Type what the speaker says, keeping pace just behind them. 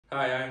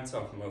Hi, I'm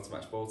Tom from Motor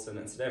Match Bolton,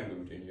 and today I'm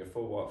going to be doing you a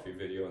full walkthrough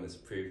video on this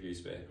approved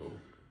used vehicle.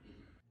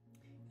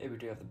 Here we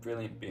do have the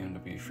brilliant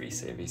BMW 3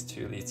 Series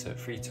 2 litre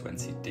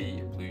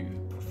 320d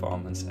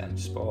BluePerformance M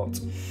Sport.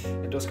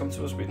 It does come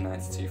to us with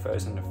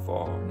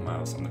 92,004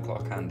 miles on the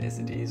clock and is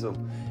a diesel.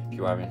 If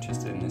you are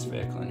interested in this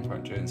vehicle at any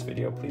point during this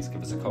video, please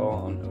give us a call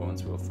on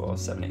 01204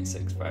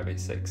 786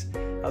 586.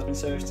 It has been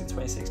serviced in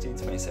 2016,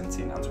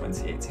 2017 and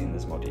 2018.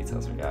 There's more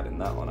details regarding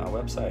that on our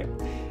website.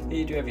 Here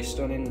you do have your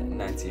stunning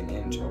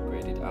 19-inch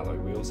upgraded alloy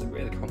wheels that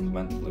really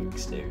complement the blue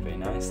exterior very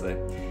nicely.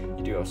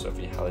 You do also have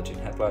your halogen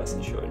headlights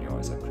ensuring you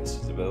always have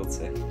crisp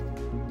visibility.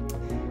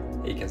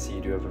 Here you can see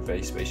you do have a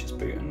very spacious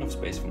boot and enough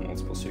space for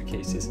multiple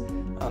suitcases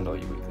and all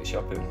your weekly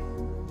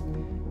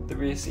shopping. The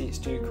rear seats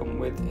do come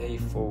with a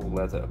full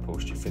leather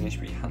upholstery finish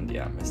with your handy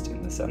armrest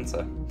in the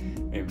centre.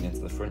 Moving into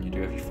the front, you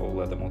do have your full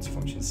leather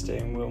multifunction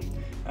steering wheel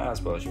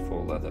as well as your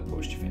full leather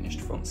upholstery finished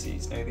front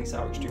seats. Now these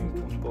are extremely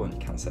comfortable and you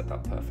can set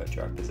that perfect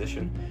drive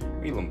position.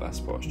 Wheel lumbar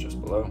supports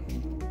just below.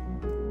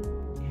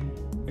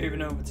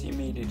 Moving over to your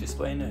media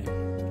display now.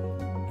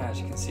 As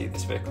you can see,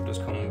 this vehicle does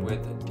come with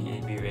a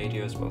DAB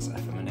radio as well as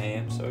FM and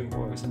AM, so you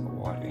always have a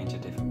wide range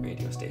of different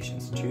radio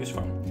stations to choose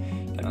from.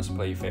 You can also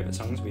play your favourite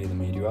songs via the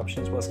media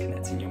option as well as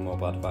connecting your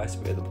mobile device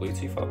via the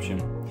Bluetooth option.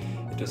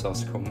 It does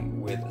also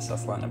come with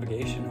satellite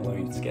navigation,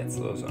 allowing you to get to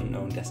those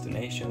unknown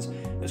destinations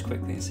as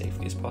quickly and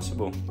safely as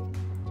possible.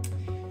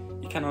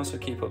 You can also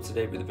keep up to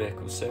date with the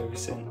vehicle's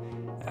servicing.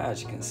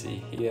 As you can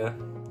see here,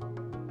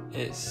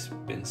 it's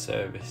been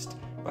serviced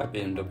by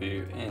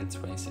BMW in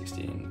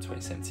 2016,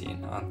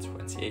 2017 and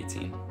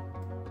 2018.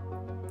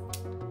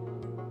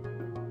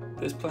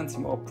 There's plenty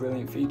more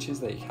brilliant features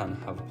that you can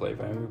have a play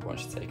around with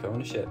once you take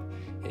ownership.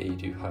 Here you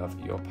do have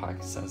your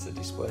parking sensor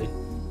display,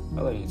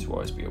 allowing you to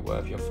always be aware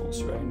of your full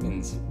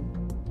surroundings.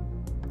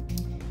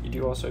 You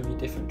do also have your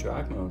different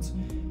drive modes.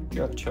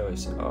 You have a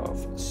choice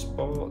of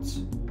Sport,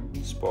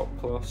 Sport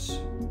Plus,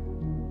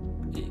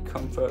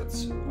 Comfort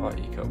or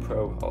Eco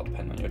Pro, all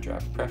depending on your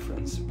driver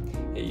preference.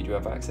 Here you do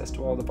have access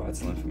to all the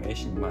vital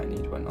information you might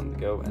need when on the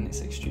go, and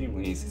it's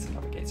extremely easy to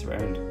navigate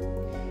around.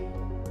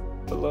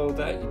 Below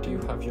that you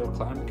do have your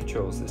climate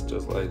controls. This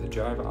does allow the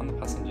driver and the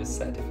passenger to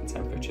set a different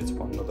temperature to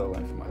one another,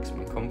 allowing for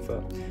maximum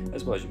comfort,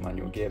 as well as your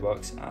manual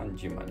gearbox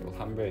and your manual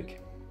handbrake.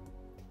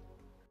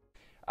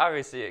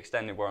 RAC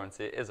extended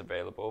warranty is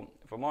available.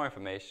 For more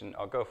information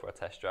or go for a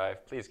test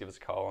drive, please give us a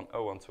call on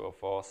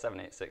 01204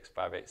 786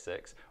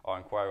 586 or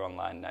inquire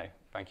online now.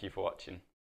 Thank you for watching.